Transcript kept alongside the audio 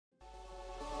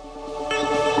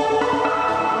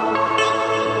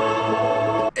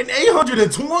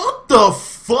820. What the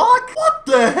fuck? What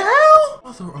the hell?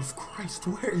 Mother of Christ,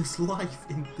 where is life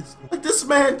in this? Like, this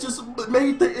man just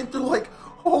made the like,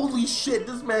 holy shit,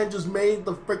 this man just made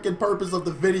the freaking purpose of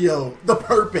the video the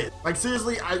purpose. Like,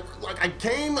 seriously, I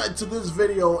came to this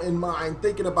video in mind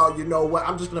thinking about, you know what,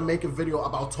 I'm just gonna make a video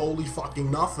about totally fucking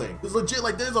nothing. It's legit,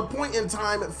 like, there's a point in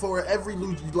time for every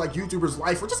like YouTuber's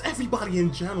life, or just everybody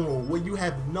in general, where you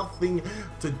have nothing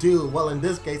to do. Well, in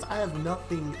this case, I have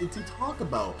nothing to talk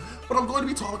about, but I'm going to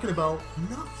be talking about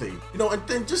nothing, you know. And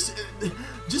then just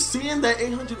seeing that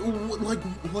 800, like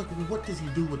what does he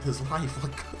do with his life?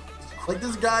 Like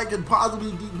this guy could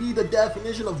possibly be the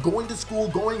definition of going to school,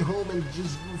 going home, and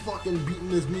just fucking beating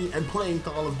his meat and playing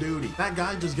Call of Duty. That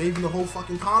guy just gave me the whole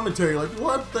fucking commentary. Like,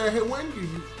 what the hell? When do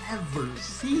you ever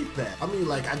see that? I mean,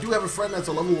 like, I do have a friend that's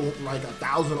a level like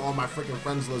 1,000 on my freaking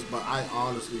friends list, but I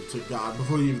honestly, to God,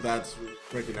 believe that's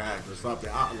freaking hacked or something.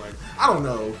 I don't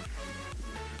know.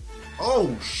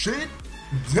 Oh shit!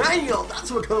 Damn,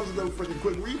 that's what comes with them freaking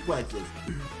quick reflexes.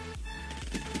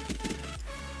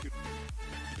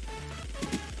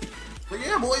 But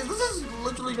yeah, boys, this is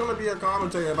literally gonna be a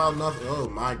commentary about nothing. Oh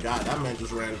my God, that man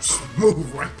just ran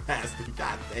smooth right past me.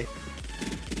 God dang.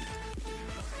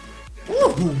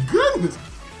 Oh goodness.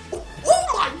 Oh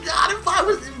my God, if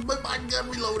my gun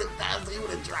reloaded fast, he would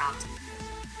have dropped.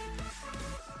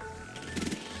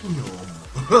 No.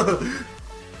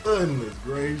 Goodness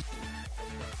gracious.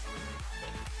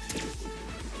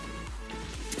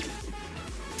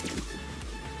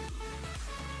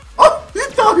 Oh, he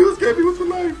thought he was getting me with the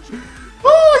knife.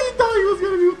 Oh, he thought he was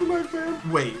gonna be with the knife,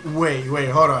 man. Wait,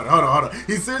 hold on.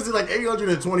 He's seriously like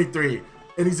 823,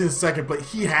 and he's in second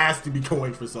place. He has to be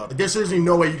going for something. There's seriously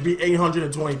no way you can be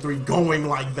 823 going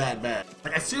like that bad.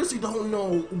 Like, I seriously don't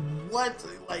know what,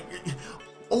 like,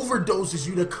 overdoses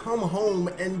you to come home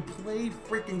and play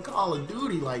freaking Call of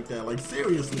Duty like that. Like,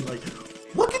 seriously, like,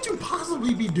 what could you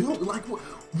possibly be doing? Like,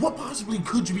 what possibly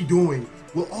could you be doing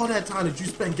with all that time that you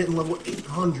spent getting level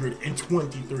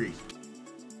 823?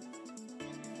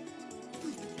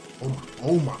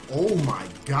 Oh my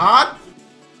God!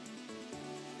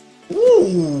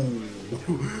 Ooh!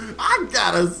 I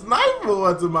got a sniper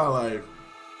once in my life.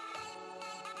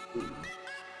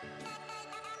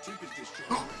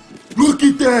 Look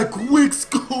at that quick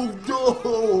scope,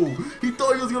 though! He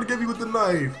thought he was gonna get me with the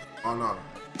knife. Oh no.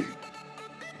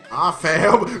 Ah,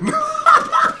 fam.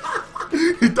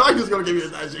 He thought he was gonna get me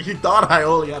with that shit. He thought I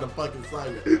only had a fucking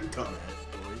sniper. Dumbass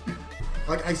boy.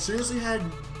 Like, I seriously had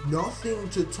nothing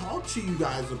to talk to you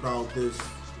guys about this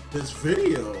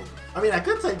video. I mean, I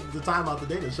could take the time out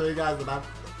today to show you guys that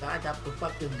I got the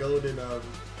fucking golden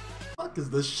fuck is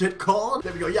this shit called?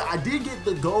 There we go. Yeah, I did get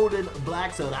the golden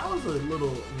black cell. That was a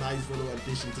nice little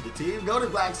addition to the team. Golden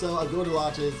black cell, a golden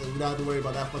launches, and you don't have to worry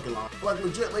about that fucking launch. Like,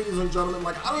 legit, ladies and gentlemen,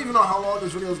 like, I don't even know how long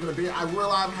this video is gonna be. I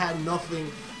realized I've had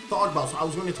nothing thought about, so I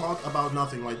was going to talk about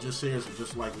nothing, like, just seriously,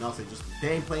 just like nothing, just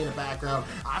gameplay in the background.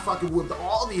 I fucking whipped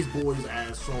all these boys'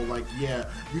 ass, so like, yeah,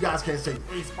 you guys can't say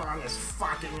Rxspawn is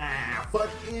fucking ass. But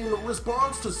in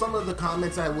response to some of the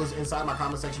comments that was inside my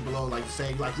comment section below, like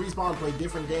saying like Rxspawn play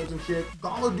different games and shit,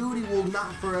 Call of Duty will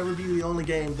not forever be the only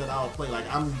game that I'll play. Like,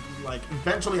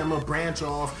 eventually I'm gonna branch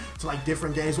off to like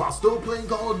different games while still playing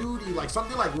Call of Duty, like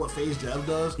something like what FaZe Jev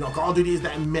does. You know, Call of Duty is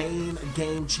that main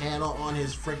game channel on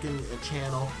his freaking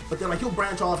channel. But then, like, he'll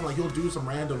branch off and, like, he'll do some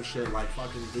random shit, like,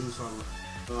 fucking do some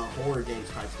horror games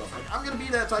type stuff. Like, I'm gonna be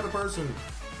that type of person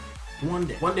one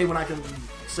day. One day when I can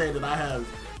say that I have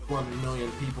 1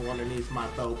 million people underneath my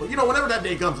belt. But, you know, whenever that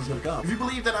day comes, it's gonna come. If you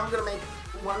believe that I'm gonna make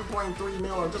 1.3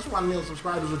 mil or just 1 million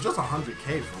subscribers or just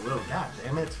 100K for real, god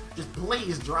damn it, just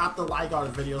please drop the like on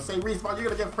the video. Say, Rxspawn, you're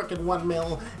gonna get freaking 1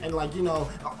 mil and, like, you know,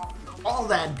 all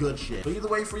that good shit. But either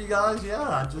way for you guys, yeah,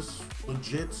 I just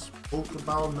legit spoke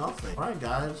about nothing. Alright,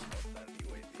 guys.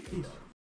 Peace.